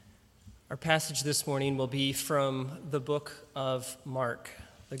Our passage this morning will be from the book of Mark,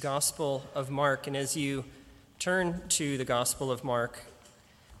 the Gospel of Mark. And as you turn to the Gospel of Mark,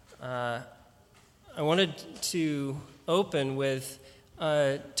 I wanted to open with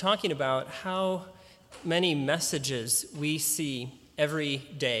talking about how many messages we see every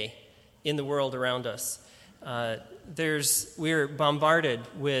day in the world around us. We're bombarded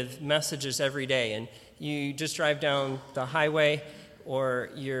with messages every day, and you just drive down the highway, or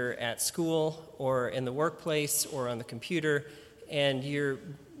you're at school, or in the workplace, or on the computer, and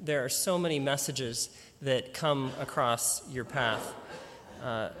there are so many messages that come across your path.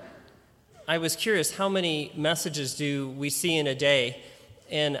 I was curious, how many messages do we see in a day?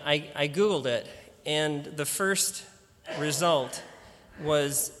 And I Googled it, and the first result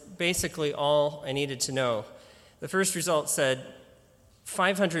was basically all I needed to know. The first result said,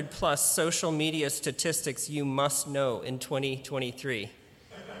 500 plus social media statistics you must know in 2023.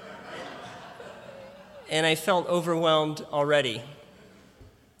 And I felt overwhelmed already.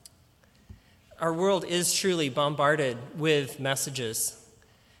 Our world is truly bombarded with messages.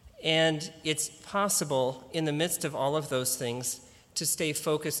 And it's possible in the midst of all of those things to stay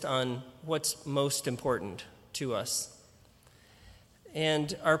focused on what's most important to us.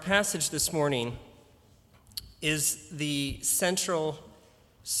 And our passage this morning is the central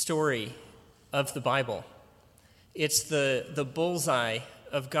story of the Bible. It's the bullseye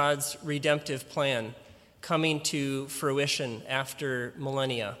of God's redemptive plan coming to fruition after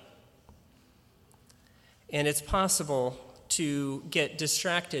millennia. And it's possible to get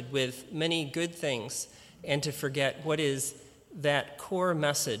distracted with many good things and to forget what is that core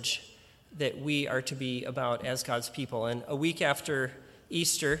message that we are to be about as God's people. And a week after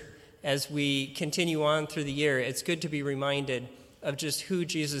Easter, as we continue on through the year, it's good to be reminded of just who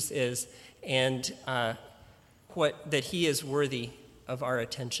Jesus is and that he is worthy of our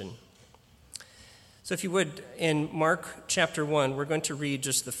attention. So if you would, in Mark chapter 1, we're going to read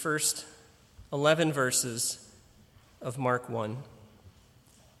just the first 11 verses of Mark 1.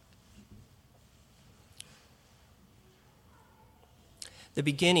 The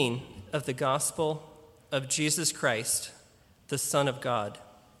beginning of the gospel of Jesus Christ, the Son of God.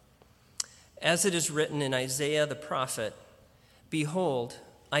 As it is written in Isaiah the prophet, "Behold,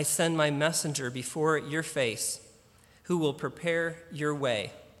 I send my messenger before your face, who will prepare your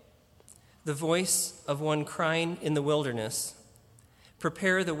way. The voice of one crying in the wilderness,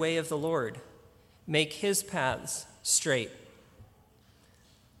 prepare the way of the Lord, make his paths straight."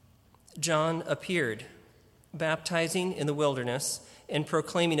 John appeared, baptizing in the wilderness and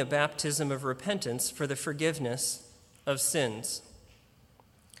proclaiming a baptism of repentance for the forgiveness of sins.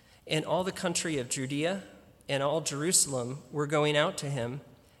 And all the country of Judea and all Jerusalem were going out to him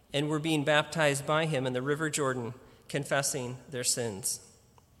and were being baptized by him in the river Jordan, confessing their sins.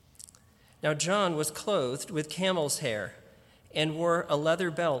 Now John was clothed with camel's hair and wore a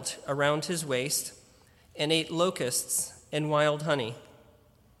leather belt around his waist and ate locusts and wild honey.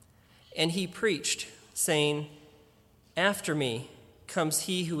 And he preached, saying, "After me comes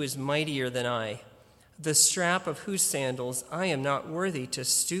he who is mightier than I, the strap of whose sandals I am not worthy to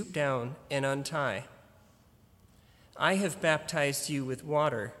stoop down and untie. I have baptized you with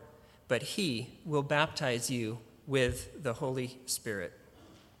water, but he will baptize you with the Holy Spirit."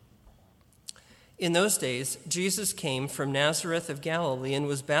 In those days, Jesus came from Nazareth of Galilee and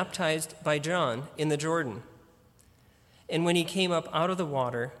was baptized by John in the Jordan. And when he came up out of the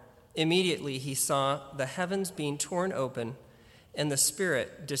water, immediately he saw the heavens being torn open and the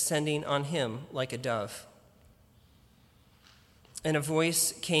Spirit descending on him like a dove. And a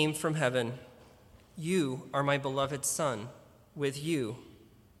voice came from heaven, "You are my beloved Son. With you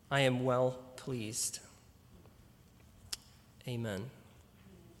I am well pleased." Amen.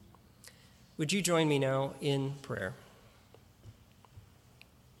 Would you join me now in prayer?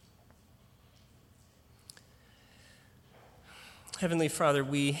 Heavenly Father,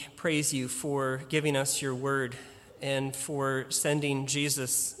 we praise you for giving us your word and for sending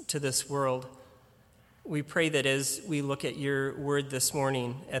Jesus to this world. We pray that as we look at your word this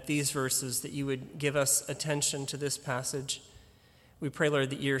morning, at these verses, that you would give us attention to this passage. We pray,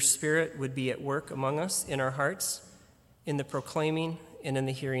 Lord, that your Spirit would be at work among us in our hearts, in the proclaiming and in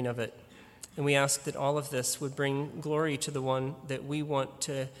the hearing of it. And we ask that all of this would bring glory to the one that we want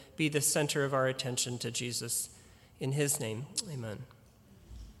to be the center of our attention, to Jesus. In his name, amen.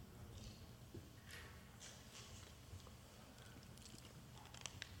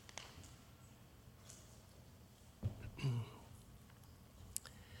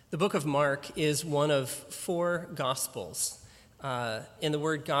 The book of Mark is one of 4 Gospels. And the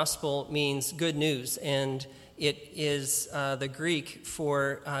word gospel means good news. And It is the Greek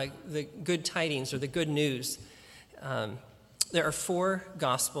for the good tidings or the good news. There are 4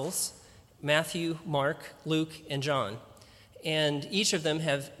 Gospels: Matthew, Mark, Luke, and John. And each of them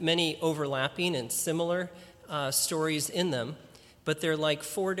have many overlapping and similar stories in them, but they're like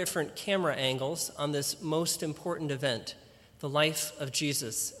 4 different camera angles on this most important event, the life of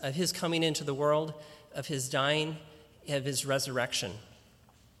Jesus, of his coming into the world, of his dying, of his resurrection.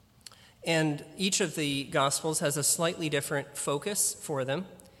 And each of the Gospels has a slightly different focus for them.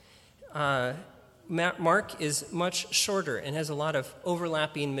 Mark is much shorter and has a lot of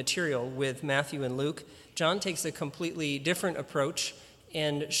overlapping material with Matthew and Luke. John takes a completely different approach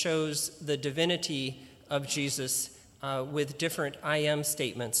and shows the divinity of Jesus with different I am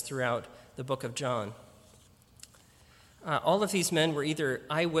statements throughout the book of John. All of these men were either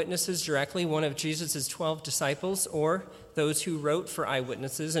eyewitnesses directly, one of Jesus' 12 disciples, or those who wrote for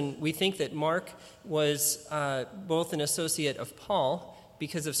eyewitnesses. And we think that Mark was both an associate of Paul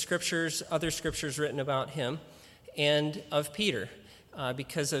because of other scriptures written about him, and of Peter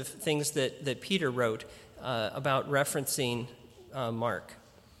because of things that Peter wrote about referencing Mark.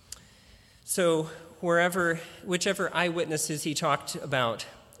 So whichever eyewitnesses he talked about,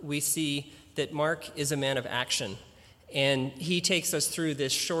 we see that Mark is a man of action. And he takes us through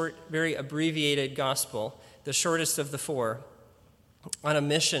this short, very abbreviated gospel, the shortest of the 4, on a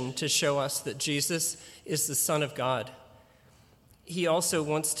mission to show us that Jesus is the Son of God. He also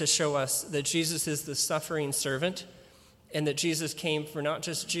wants to show us that Jesus is the suffering servant and that Jesus came for not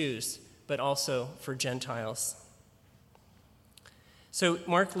just Jews, but also for Gentiles. So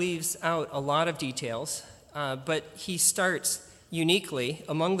Mark leaves out a lot of details, but he starts uniquely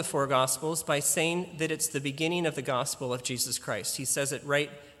among the 4 Gospels by saying that it's the beginning of the gospel of Jesus Christ. He says it right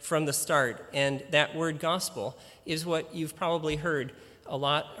from the start, and that word gospel is what you've probably heard a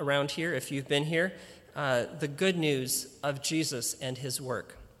lot around here if you've been here, the good news of Jesus and his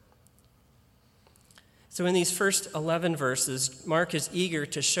work. So in these first 11 verses, Mark is eager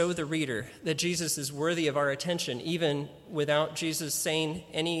to show the reader that Jesus is worthy of our attention, even without Jesus saying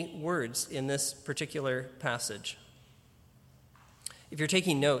any words in this particular passage. If you're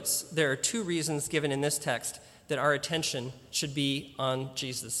taking notes, there are 2 reasons given in this text that our attention should be on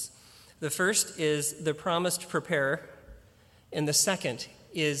Jesus. The first is the promised preparer, and the second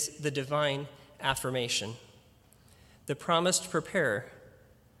is the divine affirmation. The promised preparer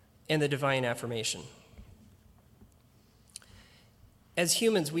and the divine affirmation. As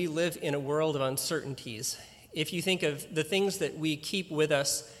humans, we live in a world of uncertainties. If you think of the things that we keep with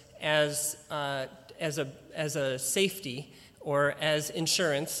us as a safety or as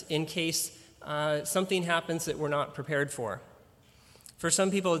insurance in case something happens that we're not prepared for. For some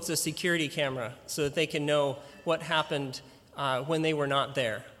people, it's a security camera so that they can know what happened when they were not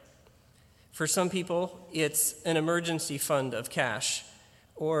there. For some people, it's an emergency fund of cash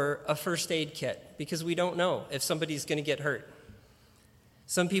or a first aid kit because we don't know if somebody's going to get hurt.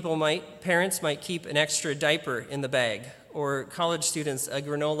 Some parents might keep an extra diaper in the bag, or college students a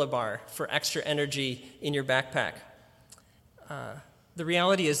granola bar for extra energy in your backpack. The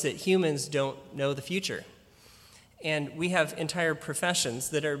reality is that humans don't know the future. And we have entire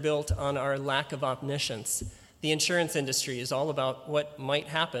professions that are built on our lack of omniscience. The insurance industry is all about what might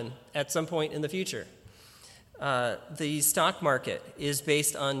happen at some point in the future. The stock market is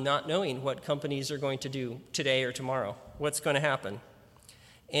based on not knowing what companies are going to do today or tomorrow, what's going to happen.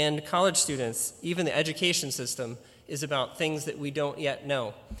 And college students, even the education system, is about things that we don't yet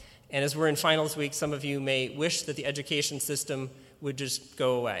know. And as we're in finals week, some of you may wish that the education system would just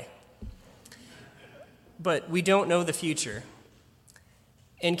go away. But we don't know the future.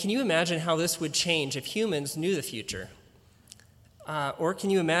 And can you imagine how this would change if humans knew the future? Or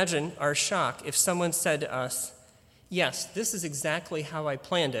can you imagine our shock if someone said to us, yes, this is exactly how I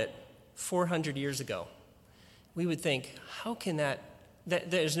planned it 400 years ago? We would think, how can that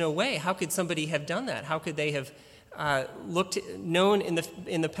there's no way. How could somebody have done that? How could they have known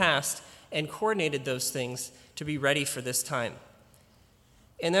in the past and coordinated those things to be ready for this time?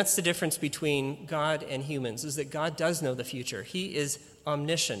 And that's the difference between God and humans, is that God does know the future. He is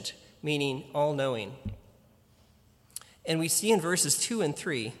omniscient, meaning all-knowing. And we see in verses 2 and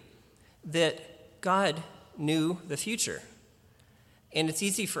 3 that God knew the future. And it's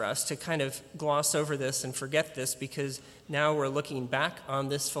easy for us to kind of gloss over this and forget this because now we're looking back on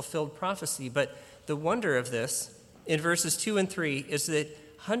this fulfilled prophecy. But the wonder of this in verses 2 and 3 is that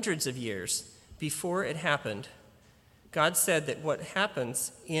hundreds of years before it happened, God said that what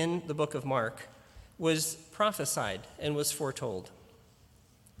happens in the book of Mark was prophesied and was foretold.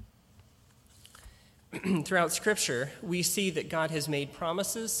 Throughout Scripture, we see that God has made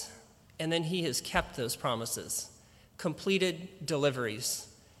promises and then he has kept those promises. Completed deliveries,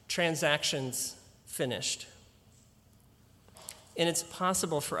 transactions finished. And it's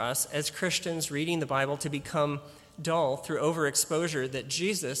possible for us as Christians reading the Bible to become dull through overexposure that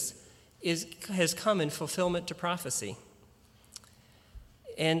Jesus has come in fulfillment to prophecy.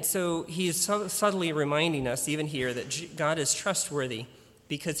 And so he is subtly reminding us, even here, that God is trustworthy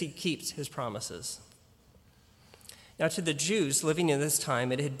because he keeps his promises. Now, to the Jews living in this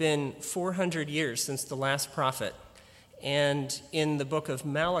time, it had been 400 years since the last prophet. And in the book of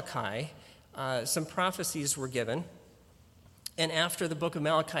Malachi, some prophecies were given. And after the book of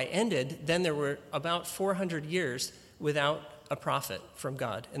Malachi ended, then there were about 400 years without a prophet from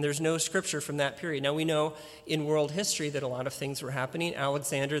God. And there's no scripture from that period. Now, we know in world history that a lot of things were happening.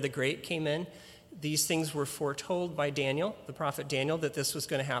 Alexander the Great came in. These things were foretold by Daniel, the prophet Daniel, that this was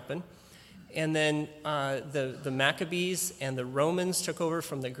going to happen. And then the Maccabees and the Romans took over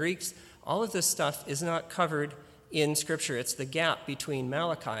from the Greeks. All of this stuff is not covered in Scripture. It's the gap between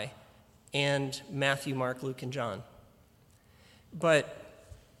Malachi and Matthew, Mark, Luke, and John. But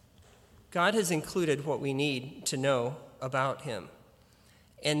God has included what we need to know about him.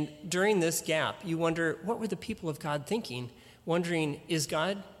 And during this gap, you wonder, what were the people of God thinking? Wondering, has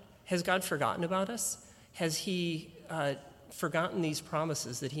God forgotten about us? Has he forgotten these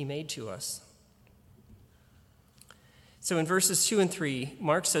promises that he made to us? So in verses 2 and 3,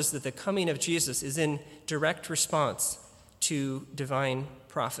 Mark says that the coming of Jesus is in direct response to divine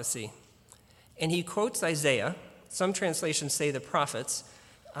prophecy. And he quotes Isaiah. Some translations say the prophets,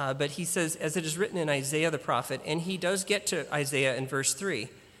 but he says, as it is written in Isaiah the prophet, and he does get to Isaiah in verse 3,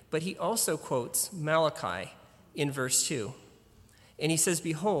 but he also quotes Malachi in verse 2. And he says,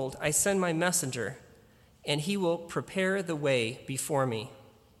 behold, I send my messenger, and he will prepare the way before me.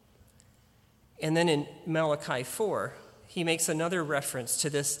 And then in Malachi 4, he makes another reference to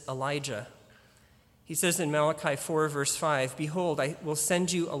this Elijah. He says in Malachi 4, verse 5, behold, I will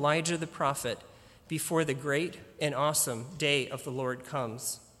send you Elijah the prophet before the great and awesome day of the Lord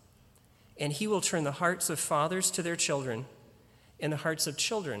comes. And he will turn the hearts of fathers to their children and the hearts of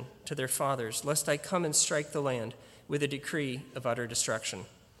children to their fathers, lest I come and strike the land with a decree of utter destruction.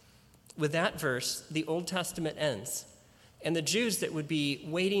 With that verse, the Old Testament ends. And the Jews that would be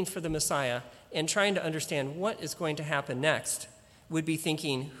waiting for the Messiah and trying to understand what is going to happen next would be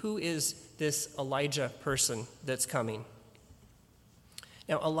thinking, who is this Elijah person that's coming?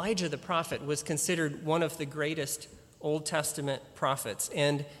 Now, Elijah the prophet was considered one of the greatest Old Testament prophets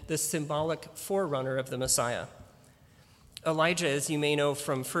and the symbolic forerunner of the Messiah. Elijah, as you may know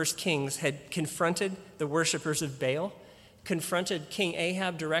from 1 Kings, had confronted the worshipers of Baal, confronted King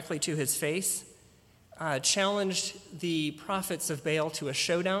Ahab directly to his face, challenged the prophets of Baal to a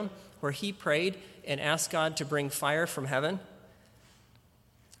showdown where he prayed and asked God to bring fire from heaven.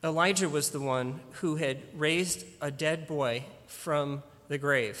 Elijah was the one who had raised a dead boy from the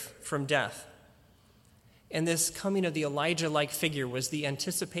grave, from death. And this coming of the Elijah-like figure was the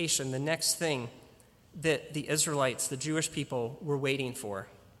anticipation, the next thing that the Israelites, the Jewish people, were waiting for.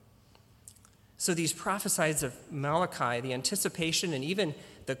 So these prophesies of Malachi, the anticipation, and even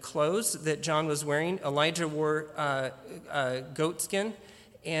the clothes that John was wearing, Elijah wore goat skin,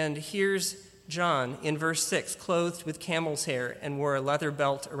 and here's John in verse 6, clothed with camel's hair and wore a leather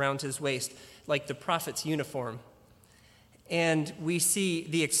belt around his waist, like the prophet's uniform. And we see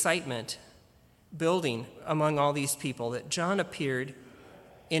the excitement building among all these people that John appeared.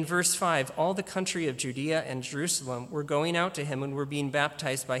 In verse 5, all the country of Judea and Jerusalem were going out to him and were being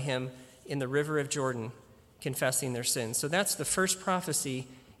baptized by him in the river of Jordan, confessing their sins. So that's the first prophecy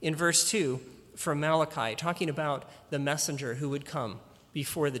in verse 2 from Malachi, talking about the messenger who would come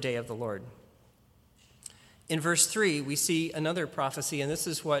before the day of the Lord. In verse 3, we see another prophecy, and this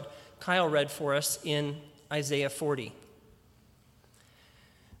is what Kyle read for us in Isaiah 40.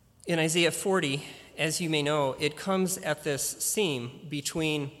 In Isaiah 40, as you may know, it comes at this seam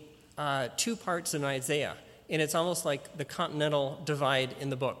between two parts in Isaiah, and it's almost like the continental divide in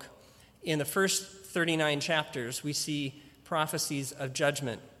the book. In the first 39 chapters, we see prophecies of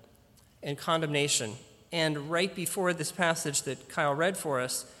judgment and condemnation. And right before this passage that Kyle read for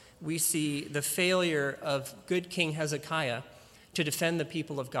us, we see the failure of good King Hezekiah to defend the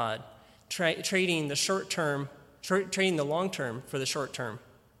people of God, trading the long term for the short term.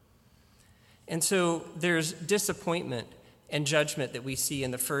 And so there's disappointment and judgment that we see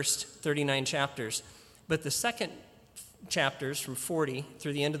in the first 39 chapters. But the second chapters, from 40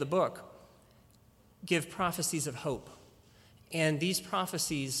 through the end of the book, give prophecies of hope. And these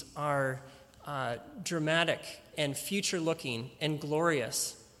prophecies are dramatic and future-looking and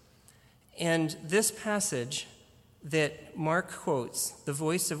glorious. And this passage that Mark quotes the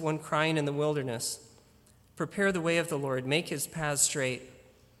voice of one crying in the wilderness, "Prepare the way of the Lord, make his paths straight."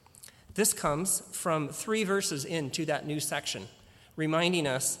 This comes from 3 verses into that new section, reminding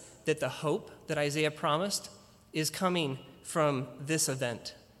us that the hope that Isaiah promised is coming from this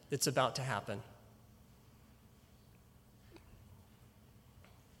event that's about to happen.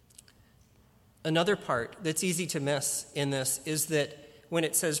 Another part that's easy to miss in this is that when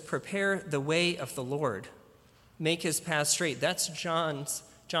it says, "Prepare the way of the Lord, make his path straight," that's John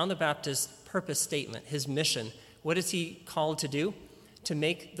the Baptist's purpose statement, his mission. What is he called to do? To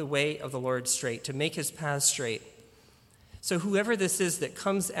make the way of the Lord straight, to make his path straight. So whoever this is that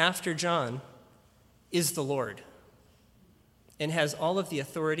comes after John is the Lord and has all of the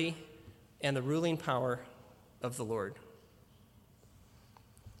authority and the ruling power of the Lord.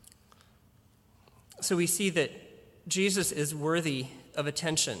 So we see that Jesus is worthy of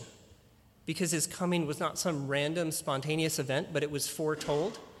attention because his coming was not some random, spontaneous event, but it was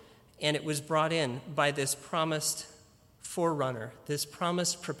foretold, and it was brought in by this promised forerunner, this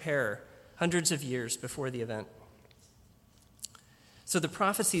promised preparer, hundreds of years before the event. So the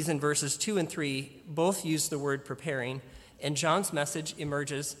prophecies in verses 2 and 3 both use the word preparing, and John's message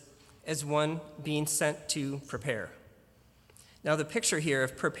emerges as one being sent to prepare. Now, the picture here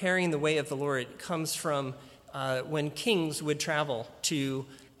of preparing the way of the Lord comes from when kings would travel to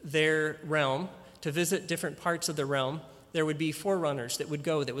their realm to visit different parts of the realm. There would be forerunners that would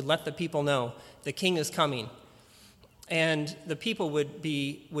go, that would let the people know the king is coming. And the people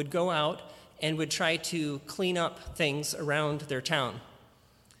would go out and would try to clean up things around their town.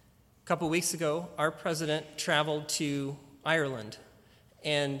 A couple weeks ago, our president traveled to Ireland,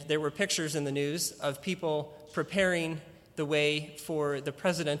 and there were pictures in the news of people preparing the way for the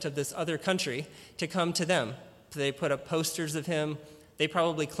president of this other country to come to them. They put up posters of him. They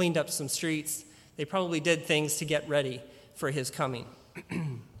probably cleaned up some streets. They probably did things to get ready for his coming.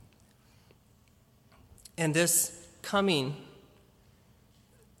 And this coming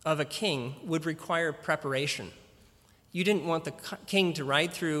of a king would require preparation. You didn't want the king to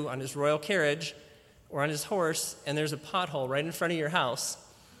ride through on his royal carriage or on his horse, and there's a pothole right in front of your house,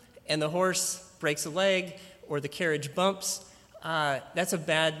 and the horse breaks a leg or the carriage bumps. That's a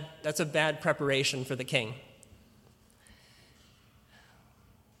bad preparation for the king.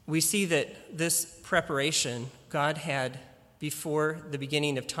 We see that this preparation God had before the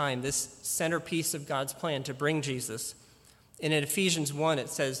beginning of time, this centerpiece of God's plan to bring Jesus. And in Ephesians 1, it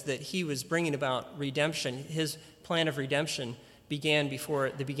says that he was bringing about redemption. His plan of redemption began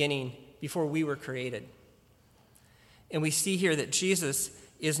before we were created. And we see here that Jesus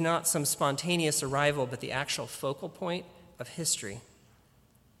is not some spontaneous arrival, but the actual focal point of history.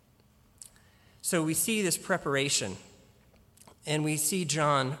 So we see this preparation, and we see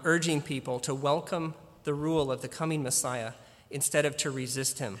John urging people to welcome the rule of the coming Messiah instead of to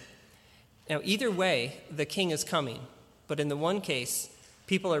resist him. Now, either way, the king is coming, but in the one case,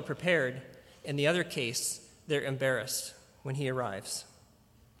 people are prepared. In the other case, they're embarrassed when he arrives.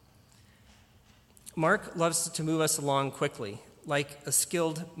 Mark loves to move us along quickly, like a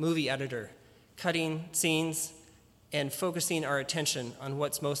skilled movie editor, cutting scenes and focusing our attention on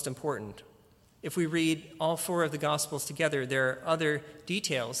what's most important. If we read all 4 of the Gospels together, there are other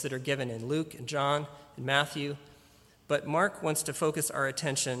details that are given in Luke and John and Matthew, but Mark wants to focus our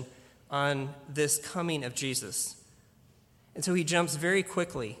attention on this coming of Jesus. And so he jumps very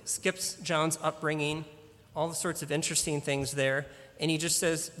quickly, skips John's upbringing, all the sorts of interesting things there, and he just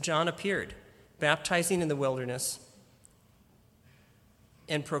says, John appeared, baptizing in the wilderness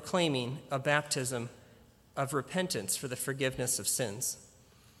and proclaiming a baptism of repentance for the forgiveness of sins.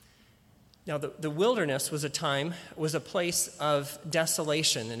 Now, the wilderness was a place of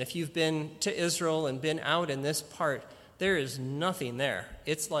desolation. And if you've been to Israel and been out in this part, there is nothing there.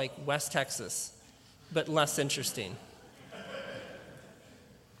 It's like West Texas, but less interesting.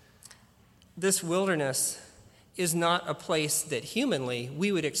 This wilderness is not a place that humanly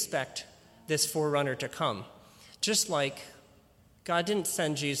we would expect this forerunner to come. Just like God didn't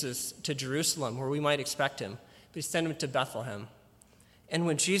send Jesus to Jerusalem, where we might expect him, but he sent him to Bethlehem. And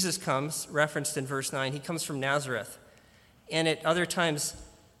when Jesus comes, referenced in verse 9, he comes from Nazareth. And at other times,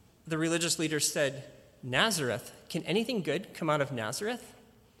 the religious leaders said, Nazareth? Can anything good come out of Nazareth?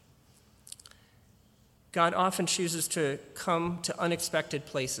 God often chooses to come to unexpected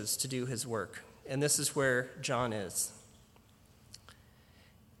places to do his work. And this is where John is.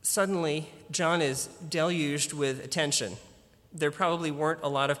 Suddenly, John is deluged with attention. There probably weren't a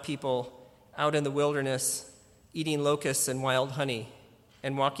lot of people out in the wilderness eating locusts and wild honey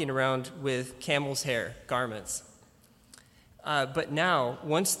and walking around with camel's hair garments. But now,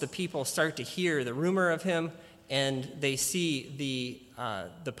 once the people start to hear the rumor of him and they see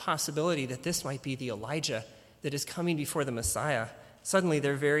the possibility that this might be the Elijah that is coming before the Messiah, suddenly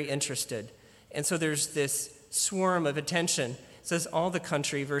they're very interested. And so there's this swarm of attention. It says all the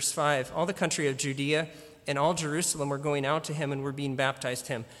country, verse 5, all the country of Judea and all Jerusalem were going out to him and were being baptized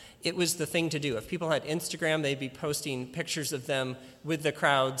him. It was the thing to do. If people had Instagram, they'd be posting pictures of them with the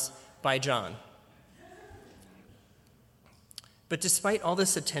crowds by John. But despite all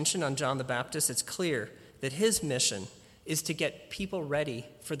this attention on John the Baptist, it's clear that his mission is to get people ready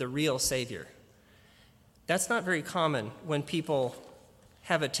for the real Savior. That's not very common when people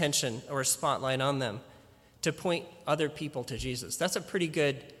have attention or a spotlight on them to point other people to Jesus. That's a pretty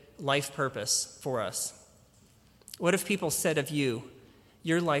good life purpose for us. What if people said of you,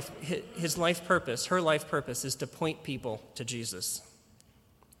 your life, his life purpose, her life purpose is to point people to Jesus?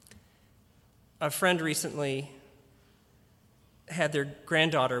 A friend recently had their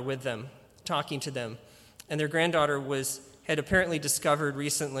granddaughter with them, talking to them, and their granddaughter had apparently discovered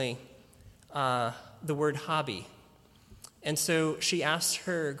recently the word hobby. And so she asked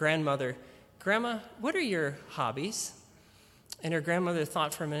her grandmother, "Grandma, what are your hobbies?" And her grandmother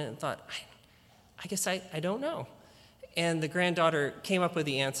thought for a minute and thought, I guess I don't know. And the granddaughter came up with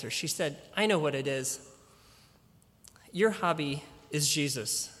the answer. She said, "I know what it is. Your hobby is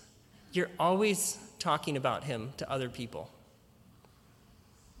Jesus. You're always talking about him to other people."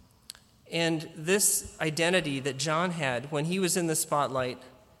 And this identity that John had when he was in the spotlight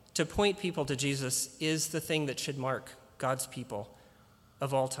to point people to Jesus is the thing that should mark God's people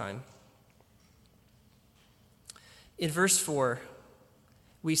of all time. In verse 4,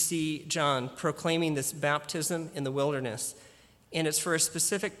 we see John proclaiming this baptism in the wilderness, and it's for a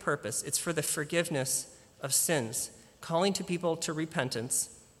specific purpose. It's for the forgiveness of sins, calling to people to repentance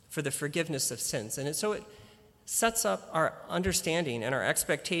for the forgiveness of sins. And so it sets up our understanding and our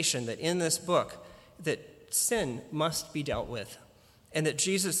expectation that in this book that sin must be dealt with and that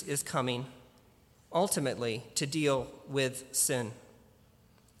Jesus is coming ultimately to deal with sin.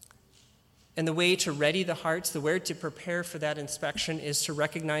 And the way to ready the hearts, the way to prepare for that inspection is to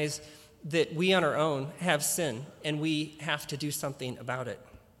recognize that we on our own have sin and we have to do something about it.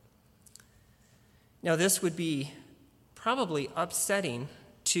 Now, this would be probably upsetting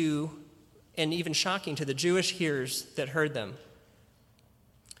to and even shocking to the Jewish hearers that heard them,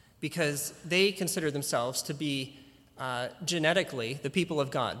 because they consider themselves to be genetically the people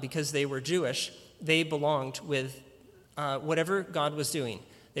of God. Because they were Jewish, they belonged with whatever God was doing.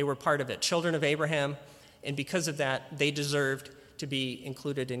 They were part of it, children of Abraham, and because of that, they deserved to be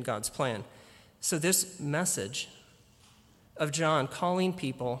included in God's plan. So this message of John calling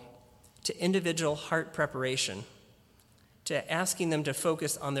people to individual heart preparation, to asking them to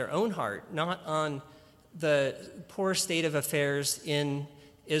focus on their own heart, not on the poor state of affairs in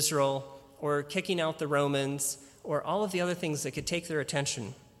Israel or kicking out the Romans or all of the other things that could take their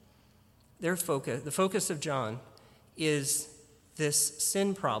attention. Their focus, the focus of John, is this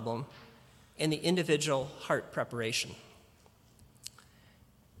sin problem and the individual heart preparation.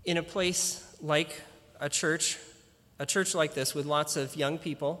 In a place like a church like this with lots of young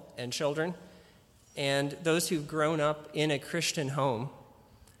people and children and those who've grown up in a Christian home,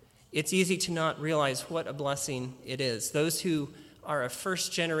 it's easy to not realize what a blessing it is. Those who are a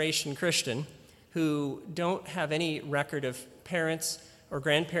first-generation Christian who don't have any record of parents or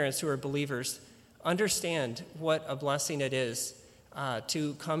grandparents who are believers understand what a blessing it is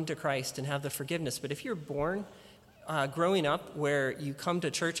to come to Christ and have the forgiveness. But if you're born growing up where you come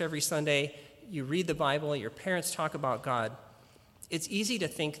to church every Sunday, you read the Bible, your parents talk about God, it's easy to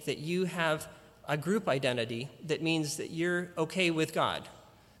think that you have a group identity that means that you're okay with God,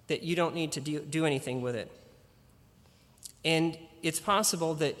 that you don't need to do anything with it. And it's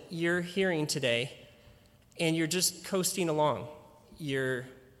possible that you're hearing today and you're just coasting along. Your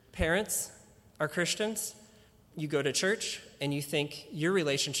parents are Christians, you go to church, and you think your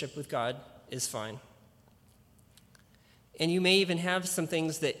relationship with God is fine. And you may even have some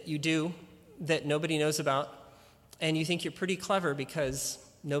things that you do that nobody knows about, and you think you're pretty clever because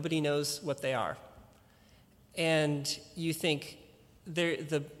nobody knows what they are. And you think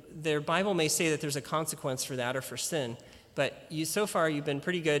their Bible may say that there's a consequence for that or for sin, but so far you've been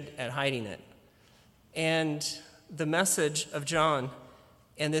pretty good at hiding it. And the message of John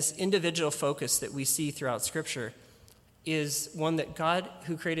and this individual focus that we see throughout Scripture is one that God,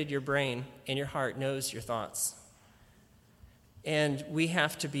 who created your brain and your heart, knows your thoughts. And we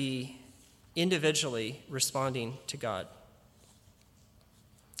have to be individually responding to God.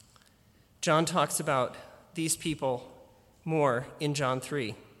 John talks about these people more in John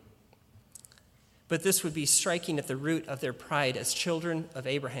 3. But this would be striking at the root of their pride as children of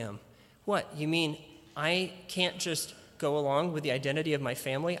Abraham. What? You mean I can't just go along with the identity of my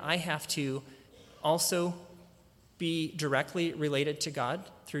family. I have to also be directly related to God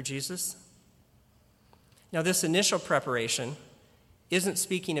through Jesus. Now, this initial preparation isn't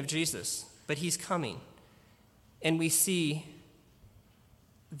speaking of Jesus, but he's coming. And we see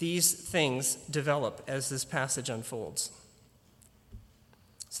these things develop as this passage unfolds.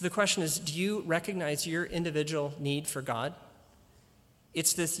 So the question is, do you recognize your individual need for God?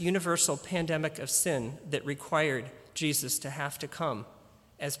 It's this universal pandemic of sin that required Jesus to have to come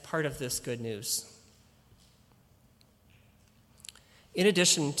as part of this good news. In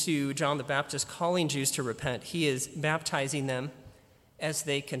addition to John the Baptist calling Jews to repent, he is baptizing them as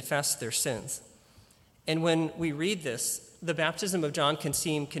they confess their sins. And when we read this, the baptism of John can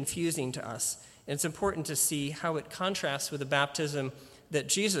seem confusing to us. And it's important to see how it contrasts with the baptism that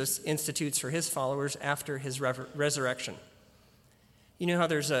Jesus institutes for his followers after his resurrection. You know how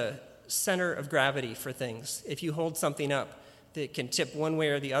there's a center of gravity for things. If you hold something up, that can tip one way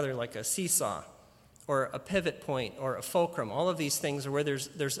or the other, like a seesaw, or a pivot point, or a fulcrum. All of these things are where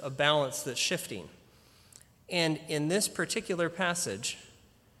there's a balance that's shifting. And in this particular passage,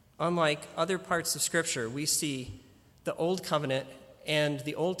 unlike other parts of Scripture, we see the Old Covenant and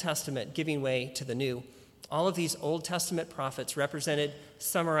the Old Testament giving way to the New. All of these Old Testament prophets represented,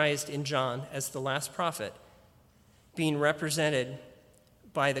 summarized in John as the last prophet, being represented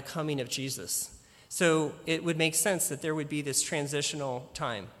by the coming of Jesus. So it would make sense that there would be this transitional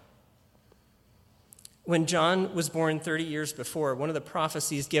time. When John was born 30 years before, one of the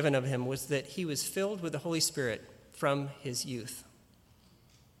prophecies given of him was that he was filled with the Holy Spirit from his youth.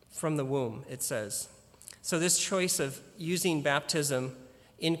 From the womb, it says. So this choice of using baptism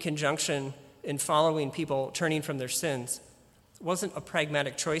in conjunction in following people turning from their sins wasn't a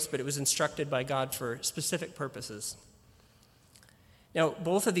pragmatic choice, but it was instructed by God for specific purposes. Now,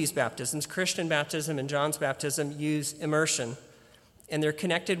 both of these baptisms, Christian baptism and John's baptism, use immersion, and they're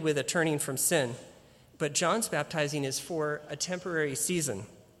connected with a turning from sin. But John's baptizing is for a temporary season,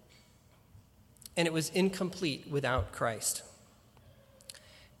 and it was incomplete without Christ.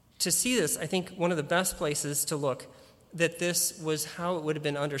 To see this, I think one of the best places to look that this was how it would have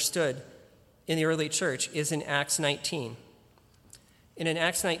been understood in the early church is in Acts 19. And in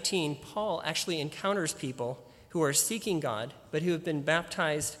Acts 19, Paul actually encounters people who are seeking God, but who have been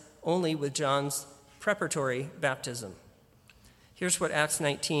baptized only with John's preparatory baptism. Here's what Acts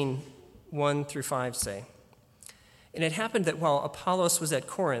 19, 1 through 5 say. And it happened that while Apollos was at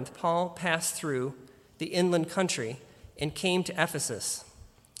Corinth, Paul passed through the inland country and came to Ephesus.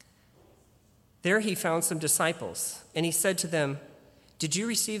 There he found some disciples, and he said to them, "Did you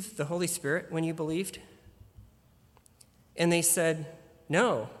receive the Holy Spirit when you believed?" And they said,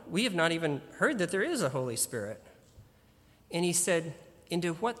 "No, we have not even heard that there is a Holy Spirit." And he said,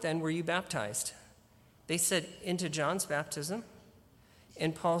 "Into what then were you baptized?" They said, "Into John's baptism."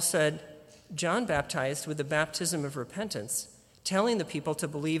 And Paul said, "John baptized with the baptism of repentance, telling the people to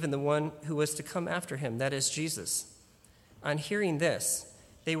believe in the one who was to come after him, that is Jesus." On hearing this,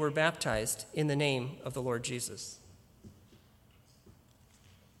 they were baptized in the name of the Lord Jesus.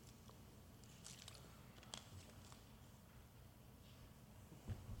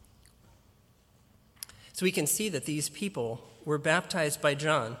 So we can see that these people were baptized by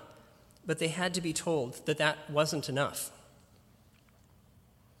John, but they had to be told that that wasn't enough.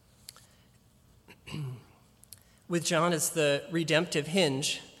 With John as the redemptive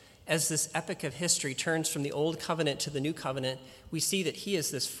hinge, as this epic of history turns from the Old Covenant to the New Covenant, we see that he is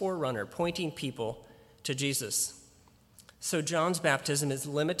this forerunner pointing people to Jesus. So John's baptism is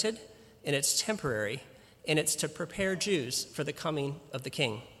limited, and it's temporary, and it's to prepare Jews for the coming of the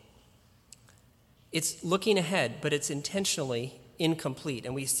King. It's looking ahead, but it's intentionally incomplete.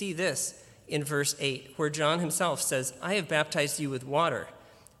 And we see this in verse 8, where John himself says, "I have baptized you with water,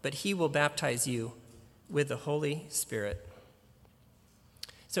 but he will baptize you with the Holy Spirit."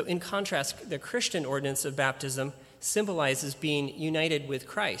 So in contrast, the Christian ordinance of baptism symbolizes being united with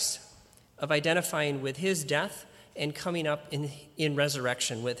Christ, of identifying with his death and coming up in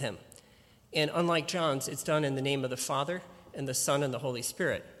resurrection with him. And unlike John's, it's done in the name of the Father and the Son and the Holy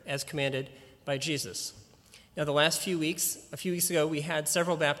Spirit, as commanded by Jesus. Now, the last few weeks, a few weeks ago, we had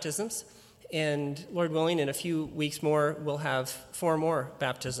several baptisms, and Lord willing, in a few weeks more, we'll have 4 more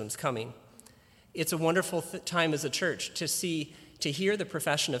baptisms coming. It's a wonderful time as a church to hear the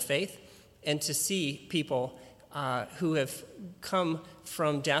profession of faith and to see people who have come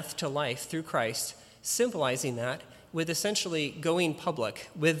from death to life through Christ, symbolizing that with essentially going public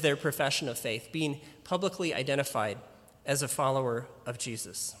with their profession of faith, being publicly identified as a follower of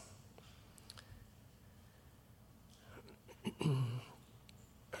Jesus.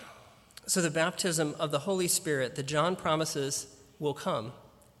 So the baptism of the Holy Spirit that John promises will come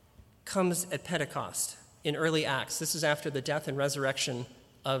comes at Pentecost in early Acts. This is after the death and resurrection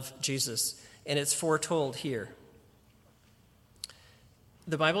of Jesus, and it's foretold here.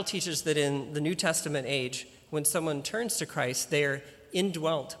 The Bible teaches that in the New Testament age, when someone turns to Christ, they are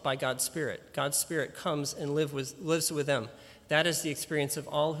indwelt by God's Spirit. God's Spirit comes and lives with them. That is the experience of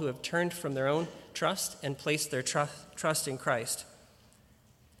all who have turned from their own trust and placed their trust in Christ.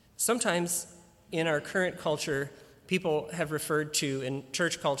 Sometimes in our current culture, people have referred to, in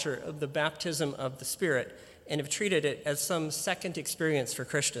church culture, of the baptism of the Spirit and have treated it as some second experience for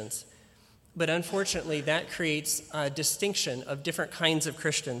Christians. But unfortunately, that creates a distinction of different kinds of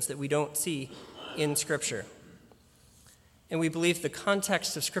Christians that we don't see in Scripture. And we believe the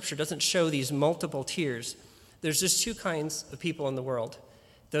context of Scripture doesn't show these multiple tiers. There's just two kinds of people in the world: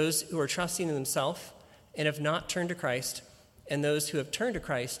 those who are trusting in themselves and have not turned to Christ, and those who have turned to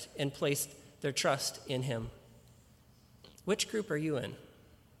Christ and placed their trust in Him. Which group are you in?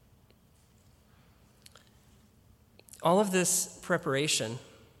 All of this preparation,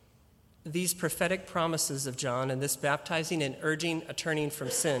 these prophetic promises of John and this baptizing and urging a turning from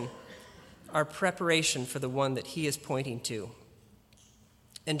sin, are preparation for the one that he is pointing to.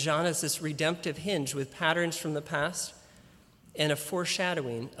 And John is this redemptive hinge with patterns from the past and a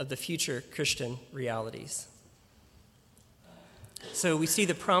foreshadowing of the future Christian realities. So we see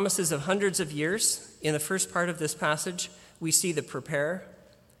the promises of hundreds of years in the first part of this passage. We see the prepare,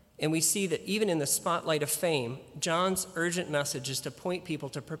 and we see that even in the spotlight of fame, John's urgent message is to point people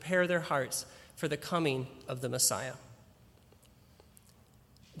to prepare their hearts for the coming of the Messiah.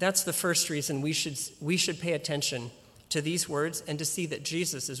 That's the first reason we should pay attention to these words and to see that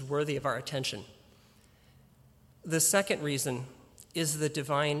Jesus is worthy of our attention. The second reason is the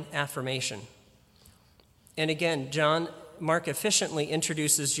divine affirmation. And again, Mark efficiently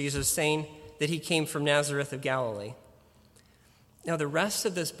introduces Jesus saying that he came from Nazareth of Galilee. Now, the rest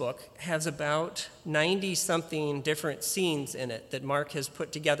of this book has about 90-something different scenes in it that Mark has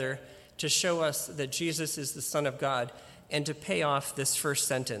put together to show us that Jesus is the Son of God and to pay off this first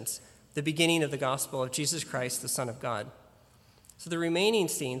sentence, the beginning of the gospel of Jesus Christ, the Son of God. So the remaining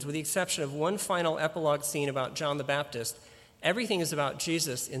scenes, with the exception of one final epilogue scene about John the Baptist, everything is about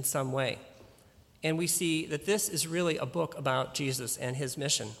Jesus in some way. And we see that this is really a book about Jesus and his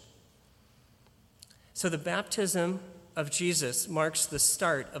mission. So the baptism of Jesus marks the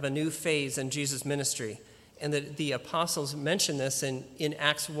start of a new phase in Jesus' ministry. And the apostles mention this in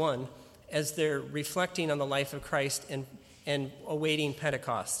Acts 1 as they're reflecting on the life of Christ and awaiting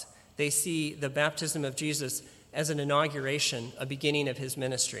Pentecost. They see the baptism of Jesus as an inauguration, a beginning of his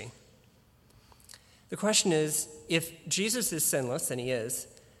ministry. The question is, if Jesus is sinless, and he is,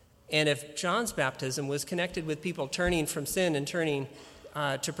 and if John's baptism was connected with people turning from sin and turning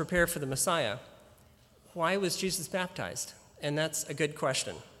to prepare for the Messiah, why was Jesus baptized? And that's a good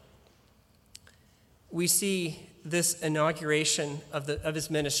question. We see this inauguration of his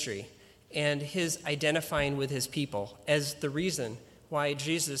ministry and his identifying with his people as the reason why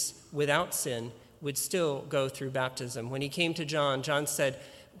Jesus, without sin, would still go through baptism. When he came to John, John said,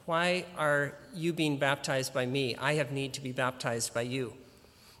 "Why are you being baptized by me? I have need to be baptized by you."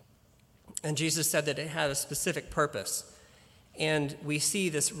 And Jesus said that it had a specific purpose. And we see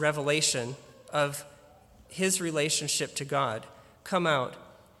this revelation of his relationship to God come out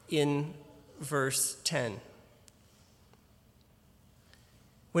in verse 10.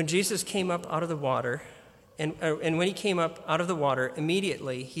 When Jesus came up out of the water, and when he came up out of the water,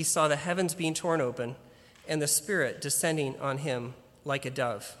 immediately he saw the heavens being torn open and the Spirit descending on him like a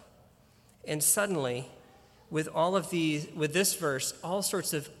dove. And suddenly, with this verse, all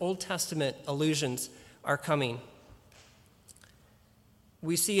sorts of Old Testament allusions are coming.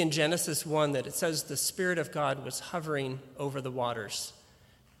 We see in Genesis 1 that it says the Spirit of God was hovering over the waters.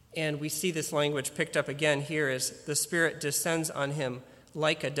 And we see this language picked up again here as the Spirit descends on him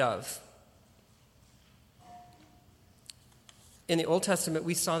like a dove. In the Old Testament,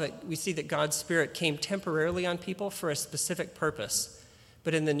 we see that God's Spirit came temporarily on people for a specific purpose.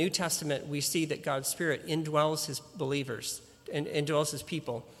 But in the New Testament, we see that God's Spirit indwells his believers and indwells his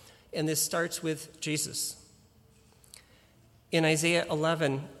people. And this starts with Jesus. In Isaiah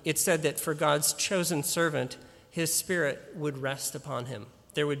 11, it said that for God's chosen servant, his Spirit would rest upon him.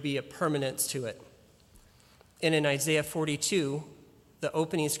 There would be a permanence to it. And in Isaiah 42, the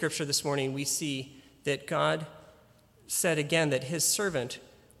opening scripture this morning, we see that God said again that his servant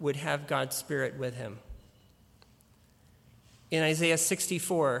would have God's Spirit with him. In Isaiah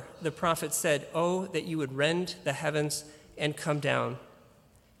 64, the prophet said, "Oh, that you would rend the heavens and come down."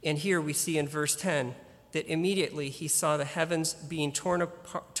 And here we see in verse 10 that immediately he saw the heavens being torn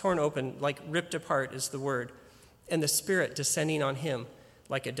open, like ripped apart is the word, and the Spirit descending on him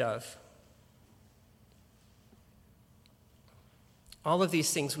like a dove. All of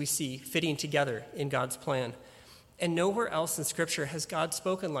these things we see fitting together in God's plan. And nowhere else in Scripture has God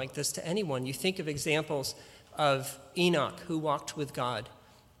spoken like this to anyone. You think of examples of Enoch, who walked with God,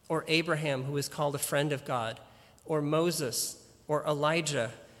 or Abraham, who is called a friend of God, or Moses, or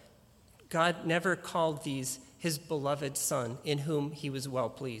Elijah. God never called these his beloved son, in whom he was well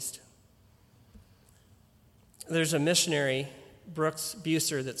pleased. There's a missionary, Brooks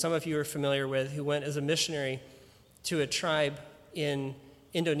Buser, that some of you are familiar with, who went as a missionary to a tribe in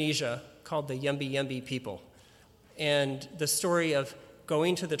Indonesia called the Yumbi Yumbi people. And the story of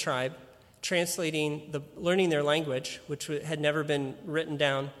going to the tribe, learning their language, which had never been written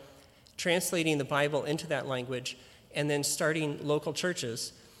down, translating the Bible into that language, and then starting local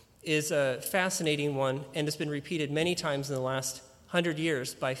churches is a fascinating one and has been repeated many times in the last 100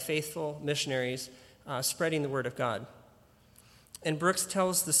 years by faithful missionaries spreading the word of God. And Brooks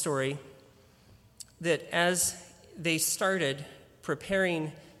tells the story that as they started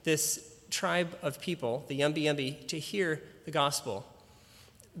preparing this tribe of people, the Yumbi Yumbi, to hear the gospel,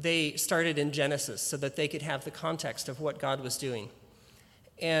 they started in Genesis so that they could have the context of what God was doing.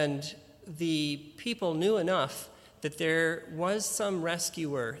 And the people knew enough that there was some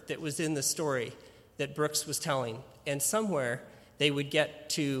rescuer that was in the story that Brooks was telling, and somewhere they would get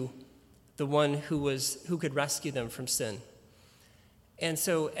to the one who could rescue them from sin. And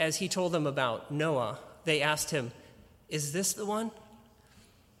so as he told them about Noah, they asked him, "Is this the one?"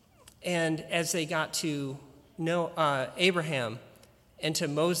 And as they got to Abraham and to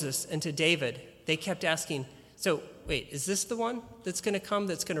Moses and to David, they kept asking, "So wait, is this the one that's going to come,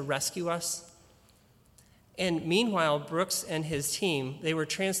 that's going to rescue us?" And meanwhile, Brooks and his team, they were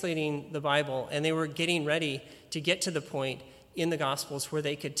translating the Bible, and they were getting ready to get to the point in the Gospels where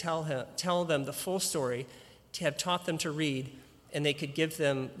they could tell them the full story, to have taught them to read, and they could give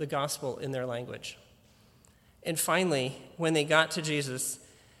them the gospel in their language. And finally, when they got to Jesus,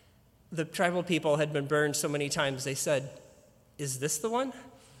 the tribal people had been burned so many times, they said, "Is this the one?"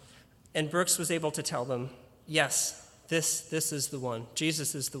 And Brooks was able to tell them, "Yes, this is the one.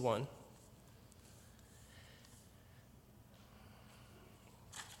 Jesus is the one."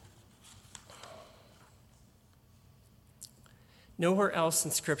 Nowhere else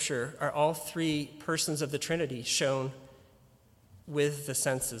in Scripture are all three persons of the Trinity shown with the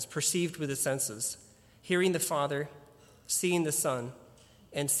senses, perceived with the senses, hearing the Father, seeing the Son,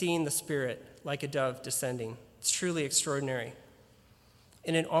 and seeing the Spirit like a dove descending. It's truly extraordinary.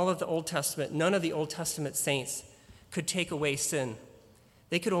 And in all of the Old Testament, none of the Old Testament saints could take away sin.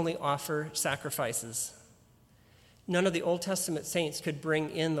 They could only offer sacrifices. None of the Old Testament saints could bring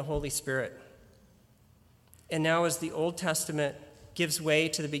in the Holy Spirit. And now as the Old Testament gives way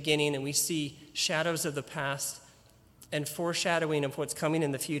to the beginning and we see shadows of the past and foreshadowing of what's coming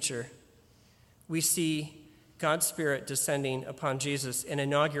in the future, we see God's Spirit descending upon Jesus and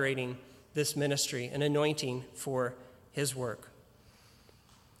inaugurating this ministry, an anointing for his work.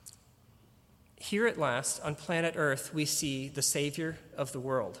 Here at last, on planet Earth, we see the Savior of the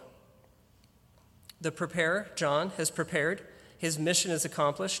world. The preparer, John, has prepared, his mission is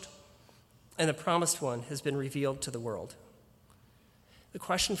accomplished, and the promised one has been revealed to the world. The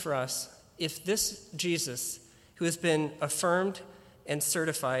question for us, if this Jesus, who has been affirmed and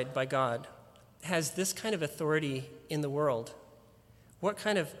certified by God, has this kind of authority in the world, what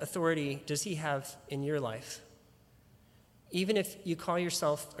kind of authority does he have in your life? Even if you call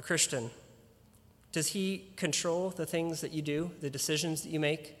yourself a Christian, does he control the things that you do, the decisions that you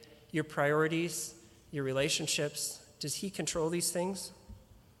make, your priorities, your relationships? Does he control these things?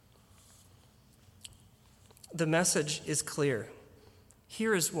 The message is clear.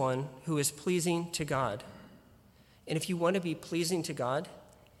 Here is one who is pleasing to God. And if you want to be pleasing to God,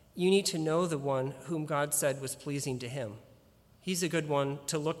 you need to know the one whom God said was pleasing to him. He's a good one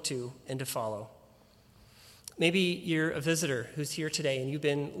to look to and to follow. Maybe you're a visitor who's here today and you've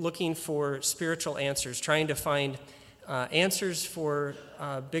been looking for spiritual answers, trying to find answers for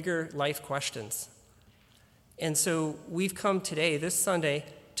bigger life questions. And so we've come today, this Sunday,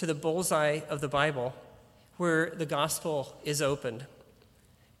 to the bullseye of the Bible where the gospel is opened.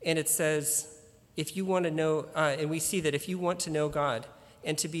 And it says, if you want to know, and we see that if you want to know God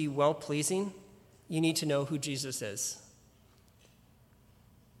and to be well-pleasing, you need to know who Jesus is.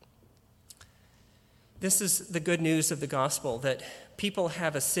 This is the good news of the gospel, that people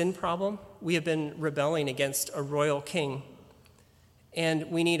have a sin problem. We have been rebelling against a royal king, and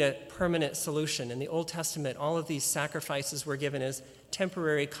we need a permanent solution. In the Old Testament, all of these sacrifices were given as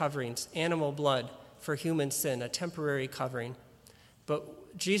temporary coverings, animal blood for human sin, a temporary covering.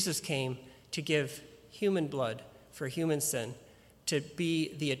 But Jesus came to give human blood for human sin, to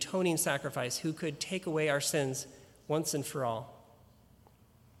be the atoning sacrifice who could take away our sins once and for all.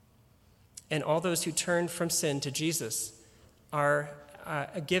 And all those who turn from sin to Jesus are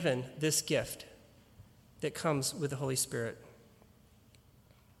given this gift that comes with the Holy Spirit.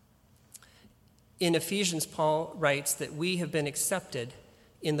 In Ephesians, Paul writes that we have been accepted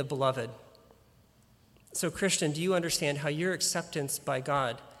in the beloved. So, Christian, do you understand how your acceptance by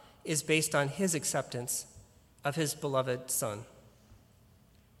God is based on his acceptance of his beloved Son?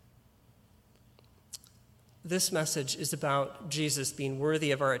 This message is about Jesus being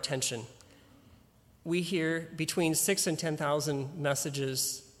worthy of our attention. We hear between 6,000 and 10,000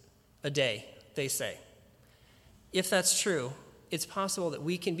 messages a day, they say. If that's true, it's possible that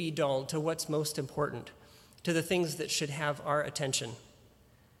we can be dulled to what's most important, to the things that should have our attention.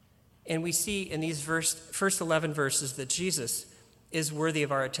 And we see in these first 11 verses that Jesus is worthy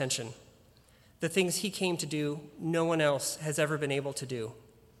of our attention. The things he came to do, no one else has ever been able to do.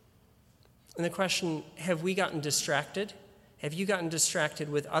 And the question, have we gotten distracted? Have you gotten distracted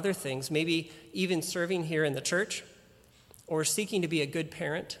with other things, maybe even serving here in the church or seeking to be a good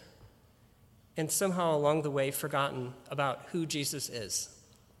parent, and somehow along the way forgotten about who Jesus is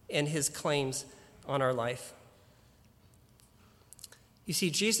and his claims on our life? You see,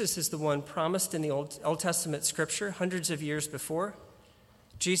 Jesus is the one promised in the Old Testament scripture hundreds of years before.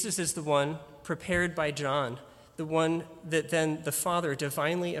 Jesus is the one prepared by John, the one that then the Father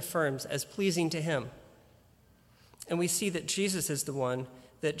divinely affirms as pleasing to him. And we see that Jesus is the one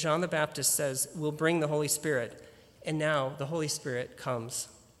that John the Baptist says will bring the Holy Spirit, and now the Holy Spirit comes.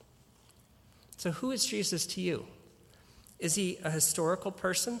 So who is Jesus to you? Is he a historical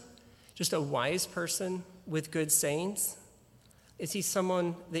person, just a wise person with good sayings? Is he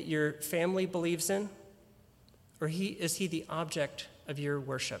someone that your family believes in? Or is he the object of your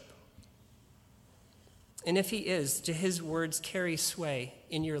worship? And if he is, do his words carry sway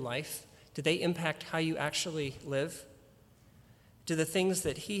in your life? Do they impact how you actually live? Do the things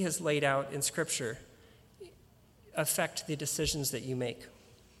that he has laid out in Scripture affect the decisions that you make?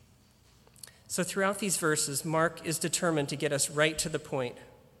 So throughout these verses, Mark is determined to get us right to the point,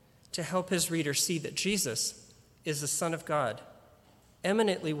 to help his reader see that Jesus is the Son of God,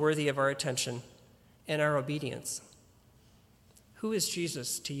 eminently worthy of our attention and our obedience. Who is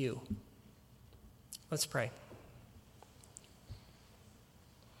Jesus to you? Let's pray.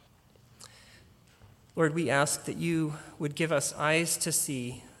 Lord, we ask that you would give us eyes to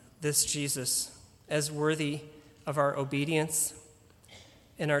see this Jesus as worthy of our obedience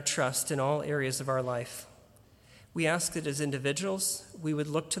and our trust in all areas of our life. We ask that as individuals, we would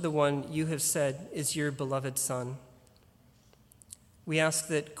look to the one you have said is your beloved Son. We ask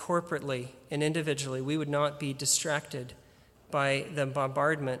that corporately and individually, we would not be distracted by the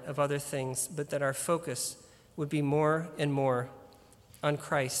bombardment of other things, but that our focus would be more and more on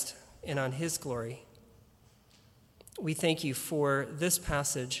Christ and on his glory. We thank you for this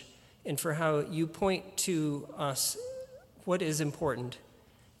passage and for how you point to us what is important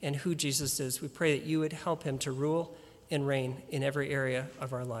and who Jesus is. We pray that you would help him to rule and reign in every area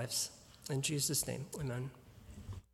of our lives. In Jesus' name, amen.